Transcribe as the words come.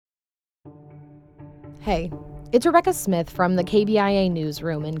Hey, it's Rebecca Smith from the KBIA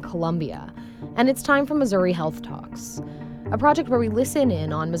newsroom in Columbia, and it's time for Missouri Health Talks, a project where we listen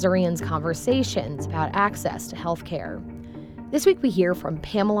in on Missourians' conversations about access to health care. This week we hear from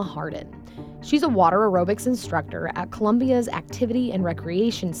Pamela Hardin. She's a water aerobics instructor at Columbia's Activity and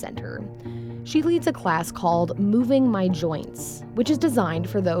Recreation Center. She leads a class called Moving My Joints, which is designed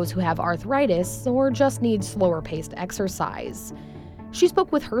for those who have arthritis or just need slower-paced exercise. She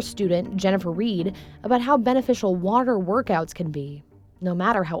spoke with her student, Jennifer Reed, about how beneficial water workouts can be, no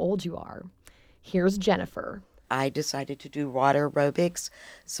matter how old you are. Here's Jennifer. I decided to do water aerobics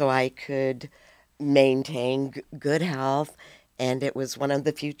so I could maintain good health, and it was one of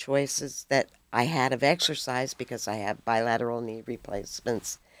the few choices that I had of exercise because I have bilateral knee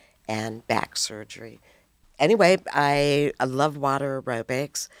replacements and back surgery. Anyway, I love water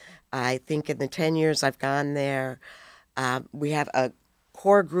aerobics. I think in the 10 years I've gone there, we have a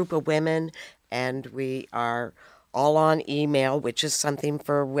core group of women, and we are all on email, which is something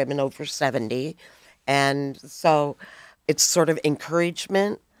for women over 70. And so it's sort of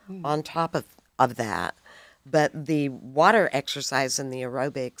encouragement on top of that. But the water exercise and the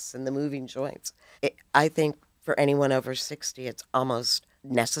aerobics and the moving joints, I think for anyone over 60, it's almost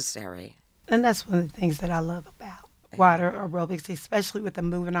necessary. And that's one of the things that I love about water aerobics, especially with the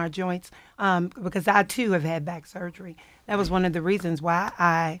moving our joints, because I too have had back surgery. That was one of the reasons why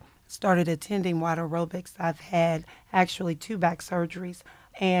I started attending water aerobics. I've had actually 2 back surgeries,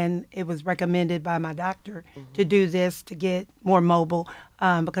 and it was recommended by my doctor to do this to get more mobile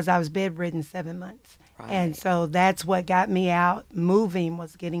because I was bedridden 7 months. Right. And so that's what got me out. Moving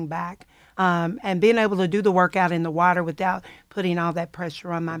was getting back. And being able to do the workout in the water without putting all that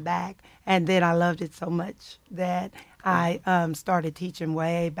pressure on my back. And then I loved it so much that I started teaching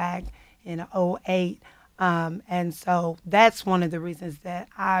way back in '08. And so that's one of the reasons that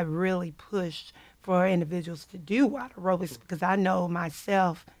I really pushed for individuals to do water aerobics, because I know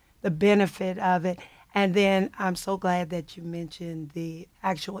myself the benefit of it. And then I'm so glad that you mentioned the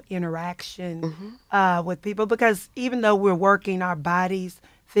actual interaction with people, because even though we're working our bodies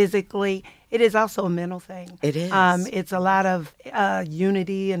physically, it is also a mental thing. It is. It's a lot of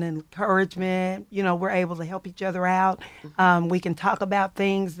unity and encouragement. You know, we're able to help each other out. We can talk about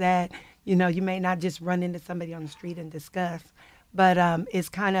things that, you know, you may not just run into somebody on the street and discuss. But it's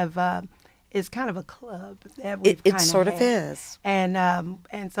kind of a club that we've It kind sort of of had. is.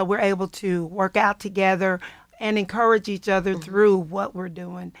 And so we're able to work out together and encourage each other through what we're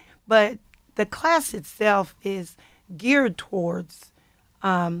doing. But the class itself is geared towards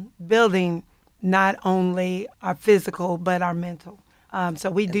building not only our physical but our mental.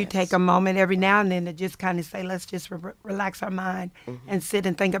 So we do take a moment every now and then to just kind of say, let's just relax our mind and sit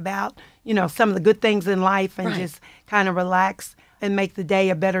and think about, you know, some of the good things in life and just kind of relax and make the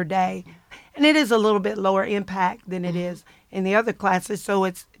day a better day. And it is a little bit lower impact than it is in the other classes.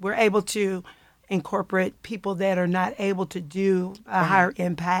 So we're able to incorporate people that are not able to do a higher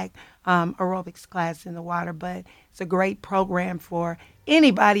impact aerobics class in the water. But it's a great program for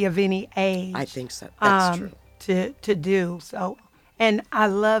anybody of any age. I think so. That's true. To do so. And I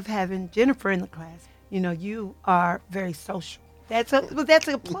love having Jennifer in the class. You know, you are very social. That's a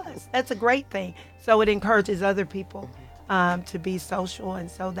plus. That's a great thing. So it encourages other people to be social, and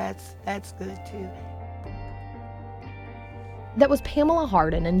so that's good too. That was Pamela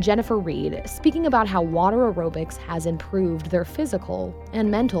Hardin and Jennifer Reed speaking about how water aerobics has improved their physical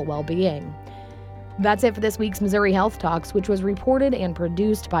and mental well-being. That's it for this week's Missouri Health Talks, which was reported and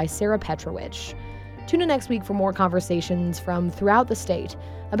produced by Sarah Petrovich. Tune in next week for more conversations from throughout the state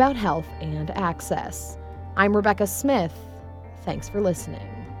about health and access. I'm Rebecca Smith. Thanks for listening.